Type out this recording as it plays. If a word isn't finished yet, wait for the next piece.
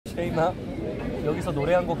쉐이마, 여기서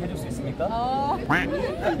노래 한 곡 해줄 수 있습니까? Why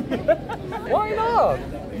not?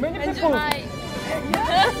 Many people.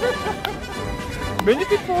 Many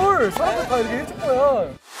people. 사람들 다 이렇게 해줄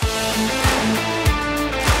거야.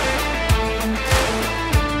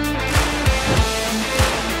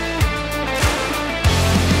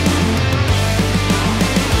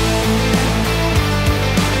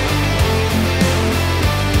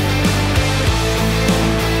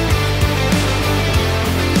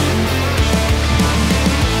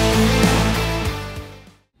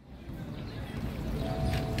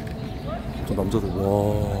 남자들 와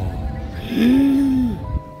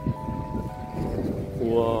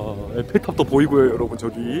에펠탑도 보이고요 여러분.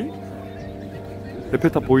 저기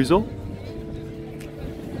에펠탑 보이죠?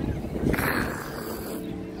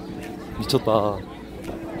 미쳤다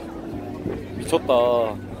미쳤다.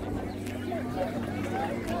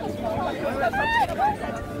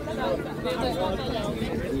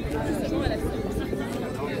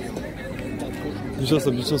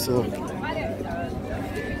 미쳤어 미쳤어.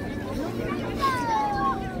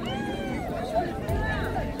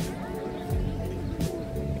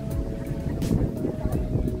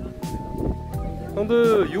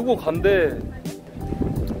 형들 유고 간대.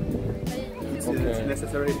 It's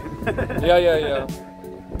necessary. Yeah.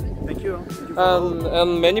 Thank you.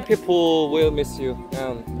 And many people will miss you.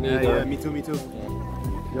 And Me too.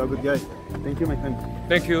 You're a good guy. Thank you, my friend.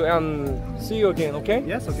 Thank you and see you again. Okay?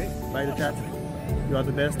 Yes, okay. Bye the chat. You are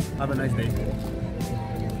the best. Have a nice day.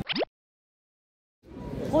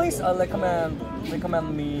 Please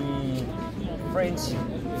recommend me French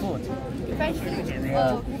food. French food.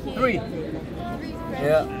 Yeah. Oh, okay. 3.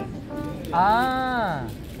 Yeah. Ah.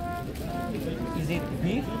 Is it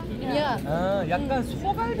beef? Yeah. 아, 약간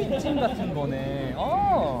소갈비찜 같은 거네.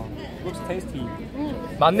 Looks tasty.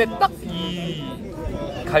 맞네, 딱 이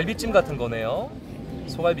갈비찜 같은 거네요.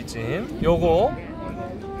 소갈비찜. 요거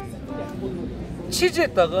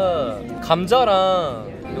치즈에다가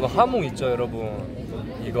감자랑 이거 하몽 있죠, 여러분.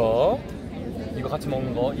 이거 같이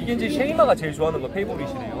먹는 거. 이게 이제 쉐이마가 제일 좋아하는 거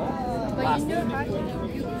페이보릿이래요.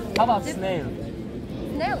 How about snail?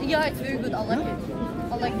 Snail? Yeah, it's very good. I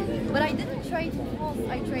like it. But I didn't try it in France.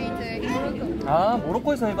 I tried it in Morocco. 아,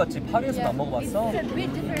 모로코에서 해봤지. 파리에서는 안 먹어봤어? It's a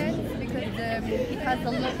bit different because it has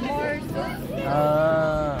a lot more sauce.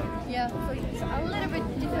 아. Yeah, so it's a little bit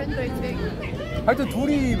different, but it's very good. 하여튼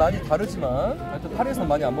둘이 많이 다르지만 하여튼 파리에서는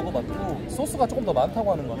많이 안 먹어봤고 소스가 조금 더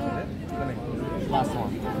많다고 하는 것 같은데. 그다음에 last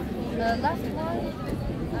one. The last one,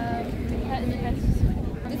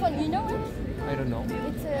 this one, you know it? I don't know.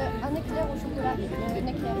 It's un éclair au chocolat. An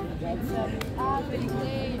éclair. It's very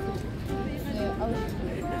glazed.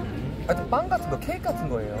 하여튼 빵 같은 거, 케이크 같은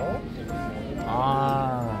거예요.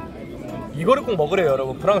 아, 이거를 꼭 먹으래요,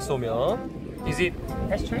 여러분. 프랑스 오면. Is it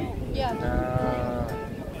pastry? Yeah. 아,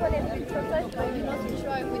 This one is with chocolate, but you can also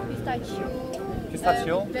try with pistachio.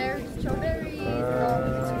 Pistachio? Berry, strawberry.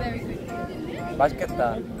 It's very good.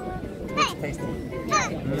 맛있겠다. It's tasty.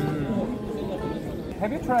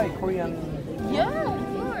 Have you tried Korean? Yeah, of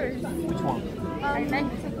course. Which one? I like.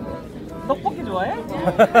 떡볶이 좋아해?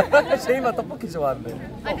 쉐이마 떡볶이 좋아한대.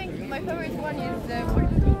 I think my favorite one is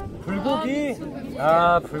불고기?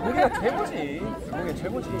 아, 불고기가 최고지. 불고기가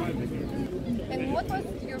최고지. And what was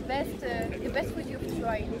your the best food you've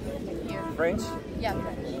tried here? French? Yeah,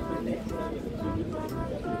 French.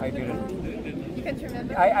 I didn't. You can't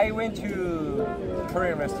remember? I went to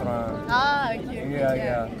Korean restaurant. Ah, okay.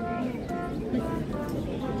 Yeah.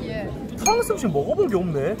 프랑스 음식 먹어본 게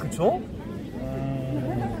없네, 그쵸?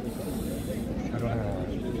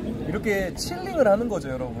 그러네. 이렇게 칠링을 하는 거죠,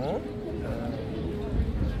 여러분.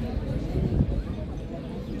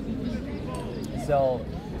 So,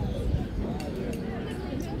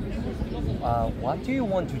 what do you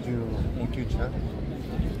want to do in future?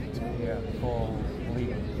 Yeah, for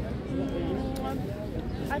living.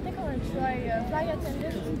 I think I want to try flight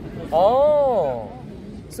attendant.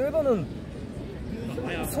 셀바는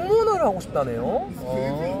승무원을 하고 싶다네요.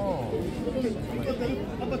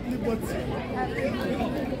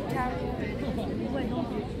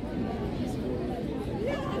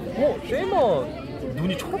 쉐이머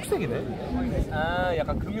눈이 초록색이네. 아,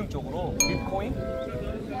 약간 금융 쪽으로 비트코인?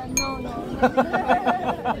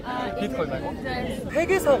 비트코인 말고?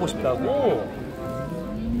 회계사 하고 싶다고?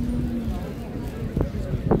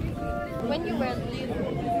 When you were little,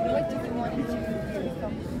 what did you want to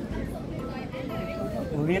become?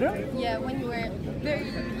 Little? Yeah, when you were very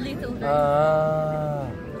little. 아,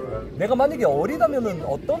 내가 만약에 어리다면은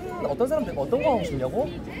어떤 사람들 어떤 거 하고 싶냐고?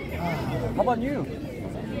 How about you?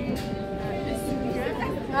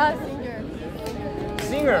 Ah, singer.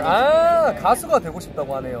 singer. 아, 가수가 되고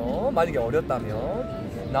싶다고 하네요. 만약에 어렸다면.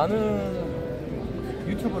 나는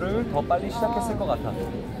유튜브를 더 빨리 시작했을 것 같아.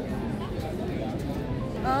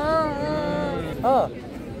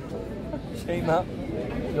 쉐이마,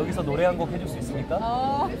 여기서 노래 한 곡 해줄 수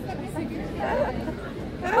있습니까?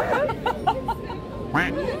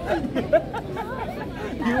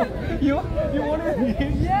 You want to be a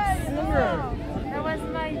singer? That was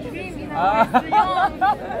my dream when I 아, was young.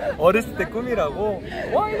 어렸을 때 꿈이라고?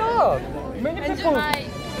 Why not? Many people.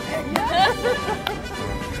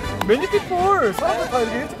 Many people. 사람들 다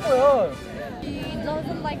이렇게 해줄 거야. He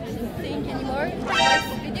doesn't like to sing anymore. He likes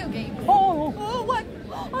video games. Oh, What?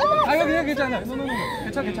 아 여기 괜찮아. No.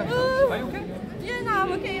 괜찮아. Are you okay? Yeah, no,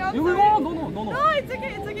 I'm okay. I'm You sorry. go. No. No, it's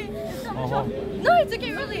okay. It's okay. Uh-huh. No, it's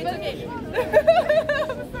okay. Really, it's okay. I'm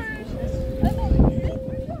sorry.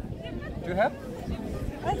 Do you have?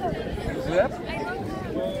 I don't. Do you have?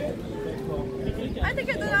 I think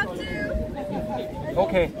I don't have to.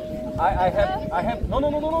 Okay. I have. No.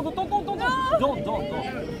 Don't.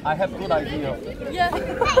 I have good idea. Yeah.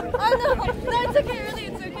 Oh no, it's okay. Really,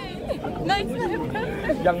 it's okay. No, it's not.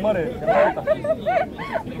 양말을 딱.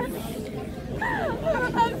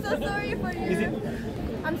 I'm so sorry for you. Is it?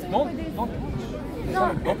 I'm sorry No. for this. No.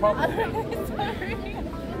 No. No problem. Sorry.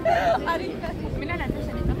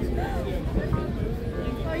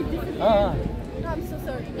 I'm so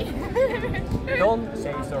sorry. Don't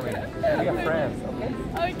say sorry. We are friends, okay?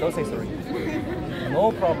 Don't say sorry.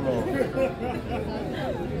 No problem.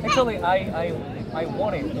 Actually, I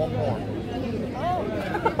wanted one more.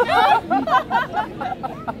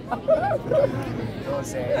 Don't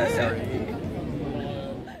say sorry.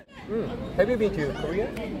 Have you been to Korea?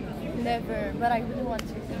 Never, but I really want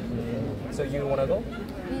to. So you wanna go?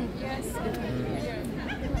 Yes.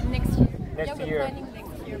 Next year. Next Yeah, we're year. planning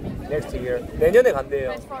next year. Next year. 내년에 간대요.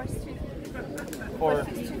 But for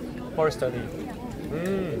student. For study.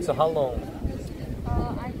 So how long?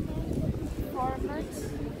 I think 4 months.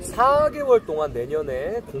 4개월 동안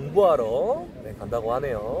내년에 공부하러 간다고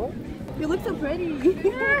하네요. You look so pretty.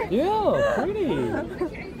 Yeah, pretty.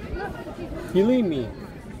 Believe me.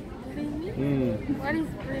 What is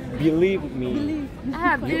Believe me.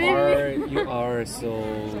 You are so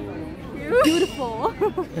beautiful?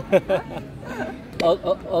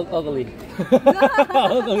 ugly.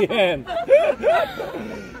 Ugly hand.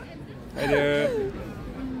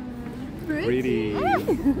 Pretty.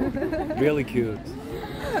 Really cute.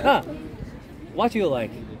 What do you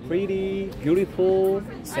like? Pretty, beautiful,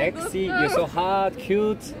 sexy. You're so hot,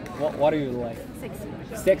 cute. What do you like? Sexy.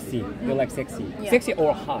 Sexy. You like sexy. Yeah. Sexy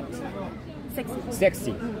or hot? Sexy.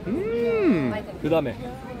 Sexy. 그다음에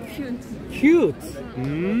Cute. cute.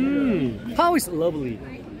 How is lovely?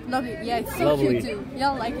 Love it. Yeah, it's so Lovely. cute too.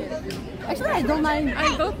 Yeah, I like it. Actually, I don't mind.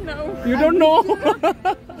 I don't know. You don't know?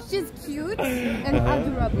 She's cute and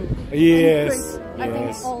adorable. Yes. And great. I think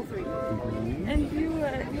Yes. all three. And you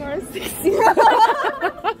are sexy.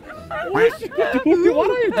 What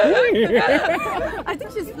are you doing? I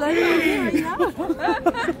think she's flirting with me right now.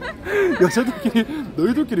 여자들끼리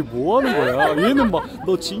너희들끼리 뭐 하는 거야? 얘는 막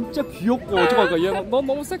너 진짜 귀엽고 어쩌고 하니까 얘가 너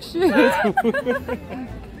너무 섹시해.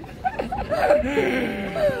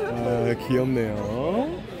 아, 귀엽네요.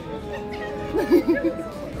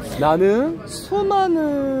 나는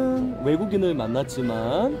수많은 외국인을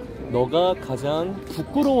만났지만 너가 가장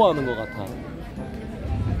부끄러워하는 것 같아.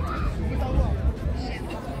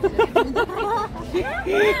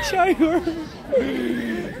 Shy girl.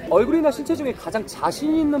 얼굴이나 신체 중에 가장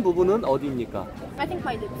자신 있는 부분은 어디입니까? I think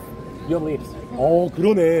my lips. Your lips.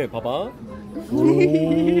 그러네. 봐봐.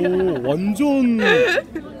 오, 완전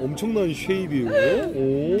엄청난 쉐입이에요.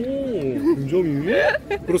 오, 굉장히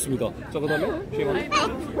그렇습니다. 자, 그다음에 쉐입.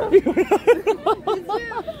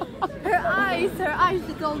 Her eyes,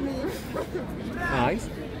 she told me. Eyes.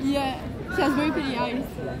 Yeah, she has very pretty eyes.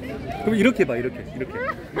 그럼 이렇게 봐, 이렇게.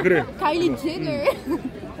 그래. Kylie Jenner.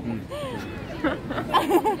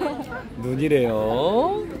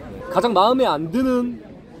 눈이래요. 가장 마음에 안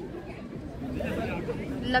드는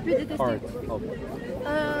La plus détestée. part of.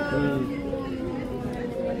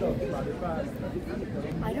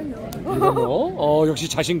 I don't know. 이런 거? 역시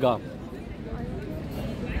자신감.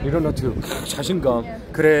 이런 거 too. 자신감.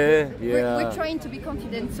 그래. We're trying to be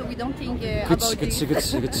confident, so we don't think about 그치.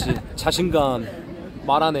 it. 자신감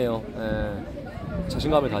말하네요. 예.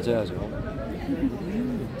 자신감을 가져야죠.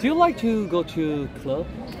 Do you like to go to club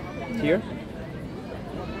here?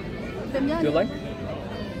 Do you like?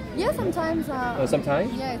 Yeah, sometimes.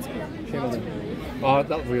 Sometimes? Yeah, it's good. Not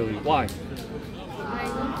really. Why? I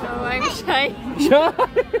don't know. I'm shy. Shy?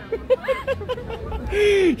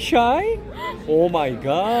 Shy? Oh my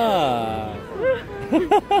god.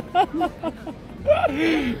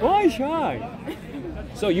 Why shy?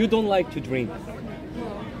 So you don't like to drink?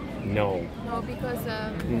 No. No, because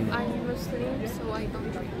I'm Muslim, so I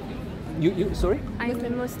don't drink. You sorry? I'm a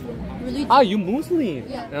Muslim. 아, you Muslim.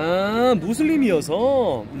 Yeah. 아,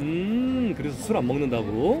 무슬림이어서. 그래서 술 안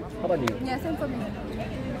먹는다고. 하바님. Yeah, same for me.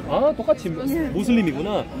 아, 똑같이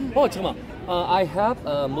무슬림이구나. 잠깐만. I have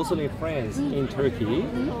Muslim friends in Turkey,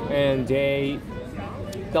 and they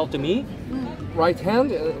tell to me, right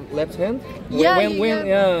hand, left hand. Yeah,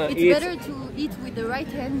 yeah, it's better to eat with the right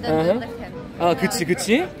hand than the left hand. 아,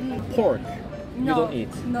 그치. Pork. You No. don't eat.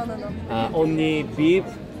 No. Only beef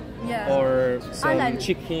Yeah. or some Halal.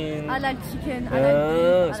 chicken. Halal chicken, halal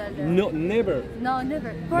beef, halal. No, never. No,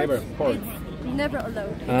 never. Never, pork. It's never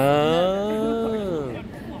allowed. 아.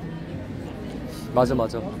 맞아.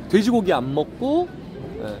 돼지고기 안 먹고.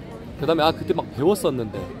 네. 그다음에 그때 막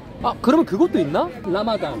배웠었는데. 그러면 그것도 있나?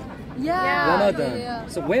 라마단. Yeah. Ramadan. Yeah.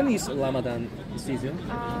 So when is Ramadan season?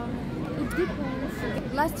 It depends.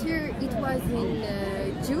 Last year it was in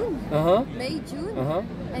June, May, June,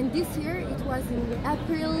 and this year it was in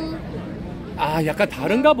April. 아, 약간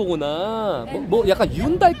다른가 보구나. 뭐 약간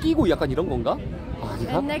윤달 끼고 약간 이런 건가?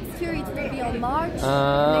 아닌가? And next year it will be on March.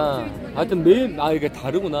 아, Next year it will be 하여튼 매일 이게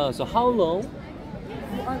다르구나. So how long?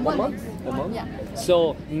 on One one month? month. One month? Yeah.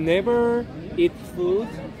 So never eat food,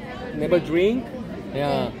 never drink.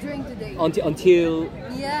 Yeah. During the day. Until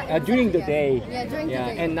Yeah. during the yeah. day. Yeah, during the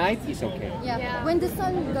day. And night is okay. Yeah. Yeah. When the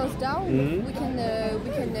sun goes down, we can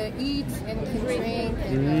eat and we can drink.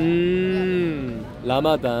 And,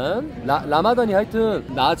 라마단. 라마단이 하여튼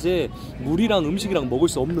낮에 물이랑 음식이랑 먹을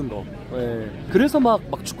수 없는 거. 예. 그래서 막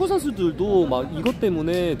축구 선수들도 막 이것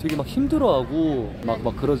때문에 되게 막 힘들어하고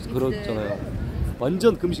막 그러잖아요.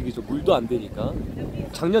 완전 금식이죠. 물도 안 되니까.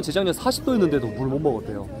 재작년 40도였는데도 물 못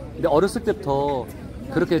먹었대요. 근데 어렸을 때부터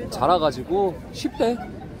그렇게 자라가지고 쉽대.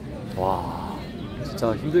 와,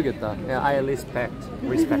 진짜 힘들겠다. Yeah, I respect.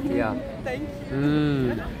 Yeah. Thank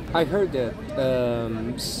you. I heard that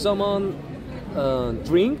someone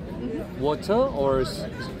drink water or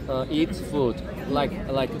eat food like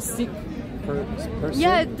a sick person.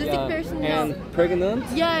 Yeah, the sick person. And pregnant.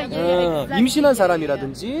 Yeah, exactly. 임신한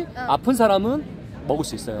사람이라든지 아픈 사람은 먹을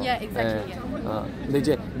수 있어요. Yeah, exactly. 근데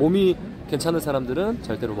이제 몸이 괜찮은 사람들은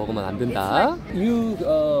절대로 먹으면 안 된다. You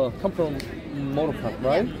come from Morocco,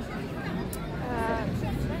 right?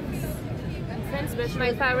 France, but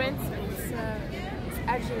my parents it's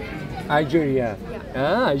Algerian. Algeria.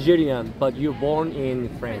 Yeah. Algerian, but you born in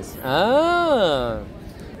France. Ah.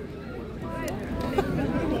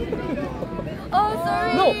 Oh,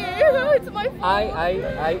 sorry. No. It's my fault.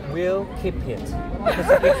 I will keep it.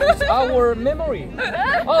 It's our memory.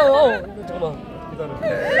 잠깐만. 기다려.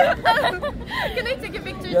 Can I take a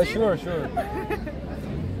picture Yeah, too? sure.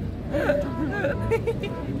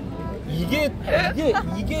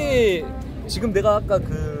 이게 지금 내가 아까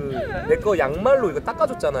내 거 양말로 이거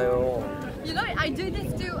닦아줬잖아요. You know, I do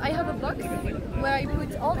this too. I have a box where I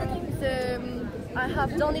put all the things I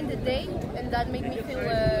have done in the day, and that make me feel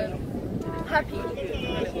happy.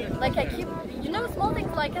 Like I keep, small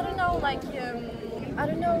things like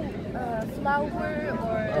flower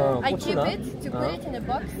or I keep 꽃이나? it to put it in a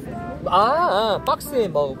box. 박스에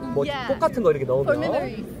뭐 Yeah. 꽃 같은 거 이렇게 For 넣으면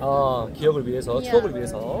memories. 기억을 위해서, Yeah. 추억을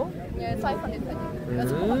위해서. Yeah, it's 520. That's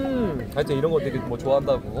cool. 하여튼 이런 거 되게 뭐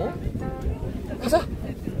좋아한다고. 가자.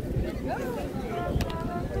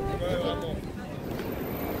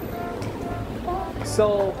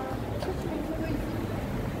 So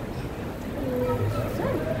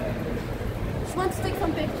Just want to take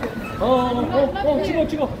some pictures.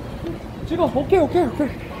 찍어. 오케이.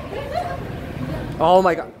 Oh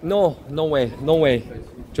my god. No way.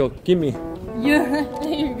 Give me. Yeah,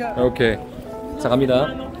 there you go. Okay. 자, 갑니다.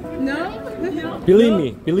 No? Believe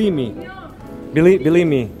me.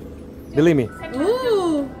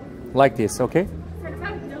 Ooh! Like this, okay?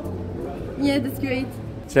 Yeah, that's great.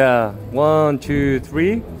 자, 1, 2,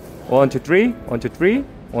 3. 1, 2, 3. 1, 2, 3.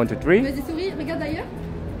 1, 2, 3. Vas-y, souris, regarde ailleurs.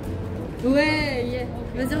 Ouais, yeah.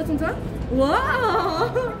 Vas-y, retourne-toi.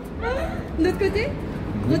 Waouh! De l'autre côté.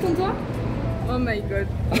 Retourne-toi. Oh my god.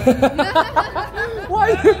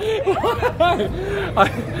 Why?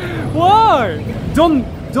 Don't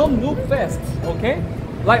move fast, okay?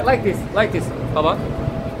 Like this. 봐봐.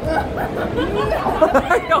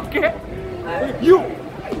 Okay. You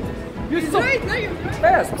so Right, no, you're right.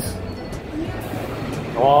 fast.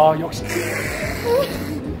 와, 역시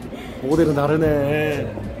모델은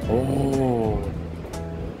다르네. 오.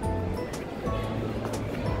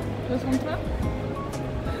 Retourne-toi.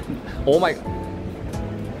 오 마이 갓.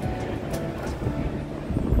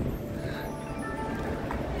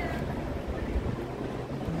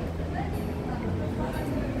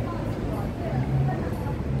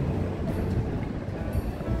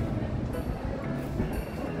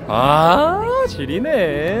 아,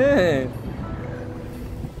 지리네.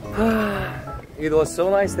 It was so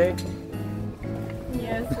nice day.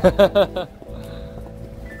 Yes.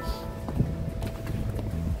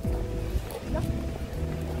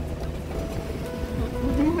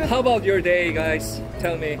 How about your day, guys?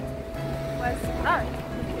 Tell me. Was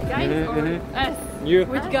guys or us? You.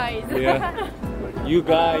 Which guys? Yeah. You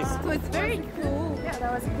guys. So it's very cool. Yeah,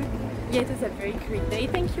 that was good. Yeah, it was a very great day.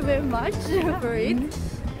 Thank you very much for it.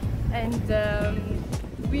 And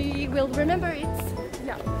we will remember it.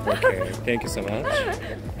 Yeah. Okay. Thank you so much.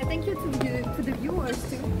 And thank you to the viewers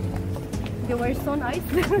too. They were so nice.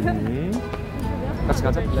 같이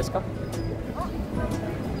가자. Let's go.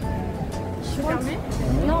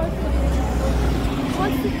 No.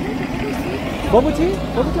 버블티?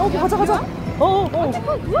 버블티? 오케이, 가자, 가자.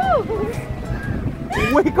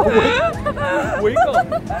 웨이커, 웨이커.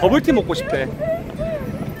 버블티 먹고 싶대.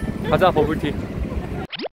 가자, 버블티.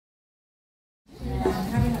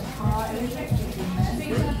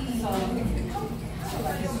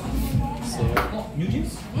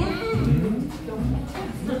 뉴진스?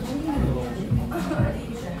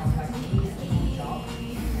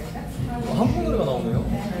 한국 노래가 나오네요.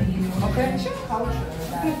 오케이.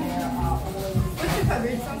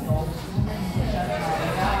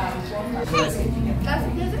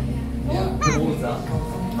 모르자.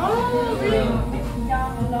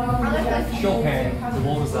 쇼팽,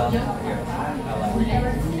 모르자.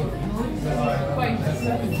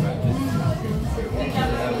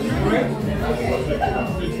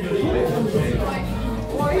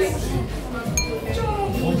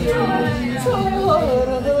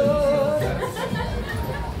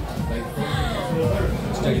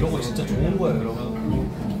 진짜 이런 거 진짜 좋은 거예요, 여러분.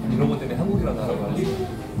 이런 거 때문에 한국이랑 나라가야지.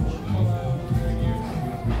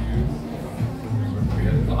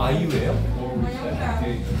 아이유예요?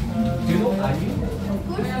 You know 아이유?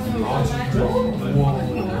 아 진짜? 와.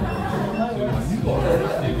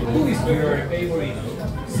 Who is your favorite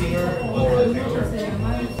singer or actor?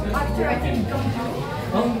 Actor, I think.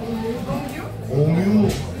 공유.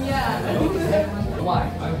 Yeah. Why?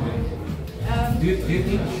 Do you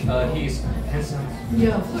think he is handsome?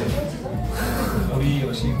 Yeah, of course. 우리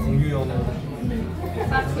역시 공유 형.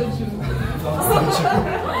 That's so true.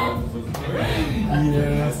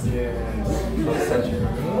 Yes, yes. Such a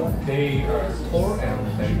they are tall and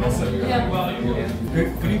very handsome. Yeah.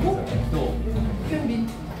 그리고 또 Can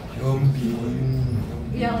연빈.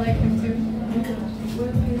 Yeah, I like him too.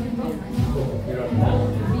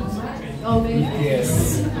 Oh, BTS.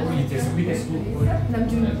 BTS.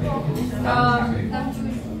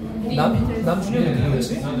 남준이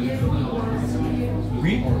누구였지? 위?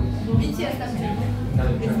 BTS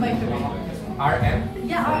It's my favorite. RM?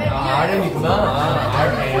 Yeah, RM. RM이구나. 아,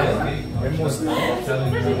 RM. 멤버스.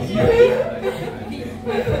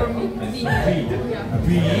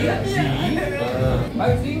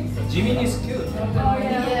 I think 지민이 is cute. Oh,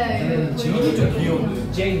 yeah. 지민이 좀 귀여운데.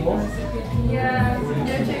 JINU? Yeah.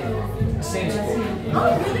 Yeah, Same school.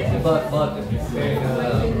 Oh, really? But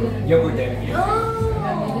younger than me. Oh.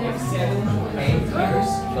 7, 8 years,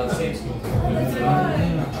 but same school. If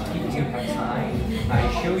you have time, I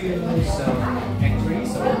show you some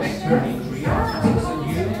actors or actor in Korea. So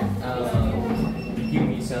you give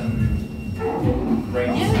me some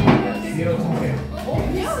range. 0 to 10.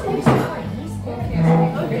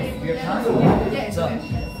 Okay, we have time. 자,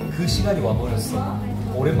 그 시간이 와버렸어.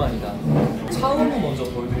 오랜만이다. 차은우 먼저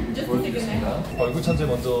보여드리겠습니다. 얼굴 천재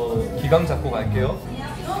먼저 기강 잡고 갈게요.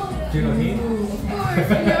 기현이.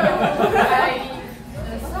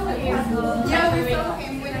 Yeah, we saw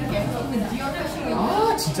him when he came from the geofishing.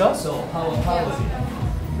 아 진짜? So how was it?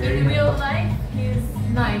 In real life, he's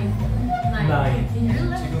 9. 9.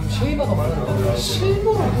 지금 쉐이바가 말하는 거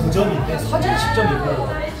실물은 9점인데 사진 10점이고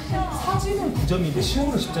사진은 9점인데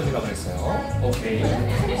실물은 10점이라고 그랬어요. 오케이.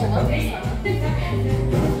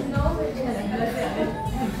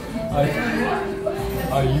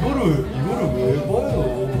 이거를 왜 봐요?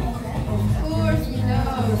 Of course, we know.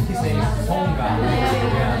 His name is 성가.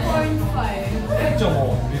 0.5. 8.5.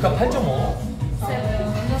 일단 8.5.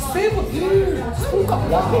 7. 성가.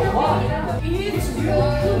 와. He's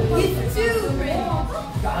too pretty.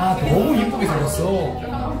 아 너무 이쁘게 생겼어.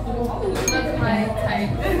 That's my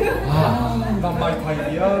type. 난 마이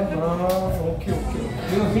타입이야. 오케이.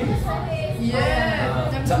 이거 힘?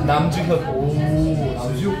 Yeah. 자, 남주현. 오,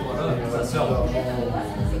 남주현과는 진짜.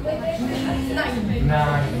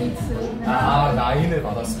 9. 나인을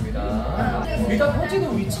받았습니다. 일단 현재는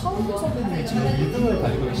우리 차은우 선배님이 지금 1등을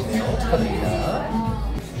달리고 계시네요. 축하드립니다.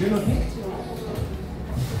 유노 힘?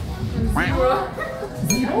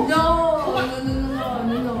 No.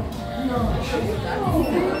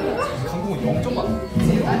 한국은 0점 맞아.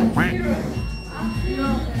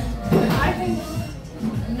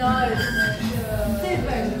 No,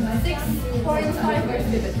 6.5 or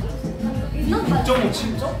 7. 6.5,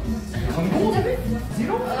 7점? 한국은? 0?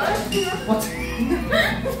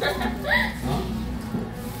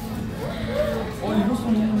 이거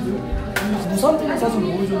썼는데? 무산품 사진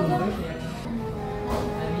보여줬는데?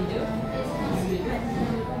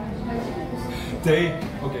 They,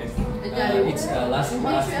 okay. It's last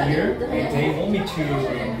year. They want me to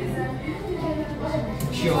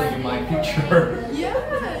show you my picture. Yeah.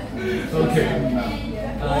 Okay.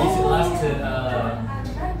 It's last.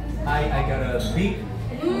 I got a big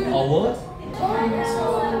award.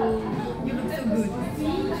 You look so good.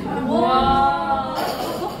 Wow.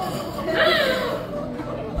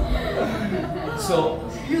 So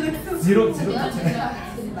You look so 0, 0 to 10.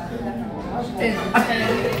 10.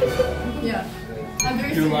 Yeah. I'm very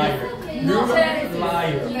You serious. liar. You're a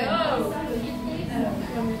liar.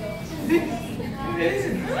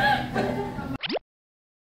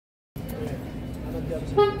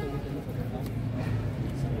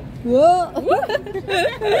 Whoa.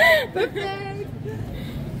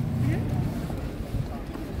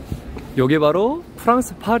 요게 바로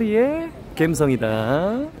프랑스 파리의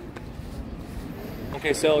감성이다.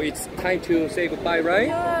 Okay, so it's time to say goodbye, right?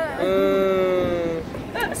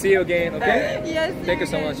 See you again, okay? Yes. Thank you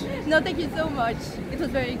so much. No, thank you so much. It was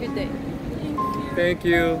a very good day. Thank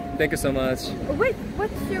you. Thank you so much. Oh, wait,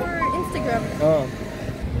 what's your Instagram?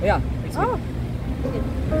 Yeah. It's Oh.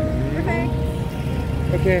 Perfect.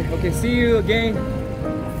 Okay. See you again.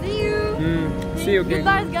 See you. See you again.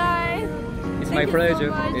 Goodbye, guys. It's Thank my you so pleasure.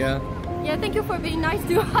 much. Yeah. Yeah, thank you for being nice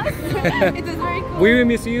to us. It was very cool. We will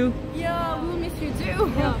miss you. Yeah, we'll miss you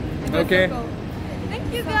too. Yeah. It was Okay. so cool.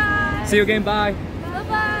 Thank you, guys. See you again. Bye.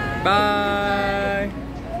 Bye-bye. Bye.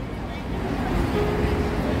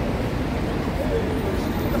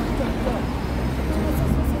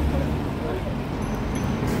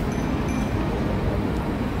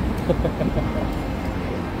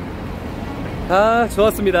 아,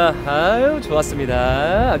 좋았습니다. 아유,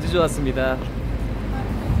 좋았습니다. 아주 좋았습니다.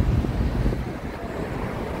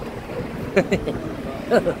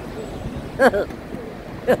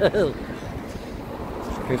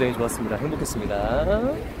 굉장히 좋았습니다. 행복했습니다.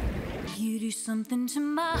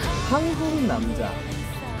 한국 남자.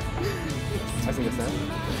 잘생겼어요?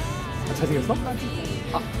 아, 잘생겼어?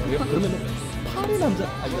 아, 그래요? 그러면 파리 남자,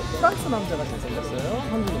 아니 프랑스 남자가 잘생겼어요?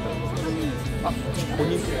 한국 남자가 잘생겼어요? 아,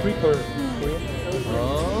 본인 프리퍼 보여?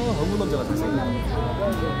 아, 한국 남자가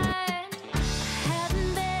잘생겼어요.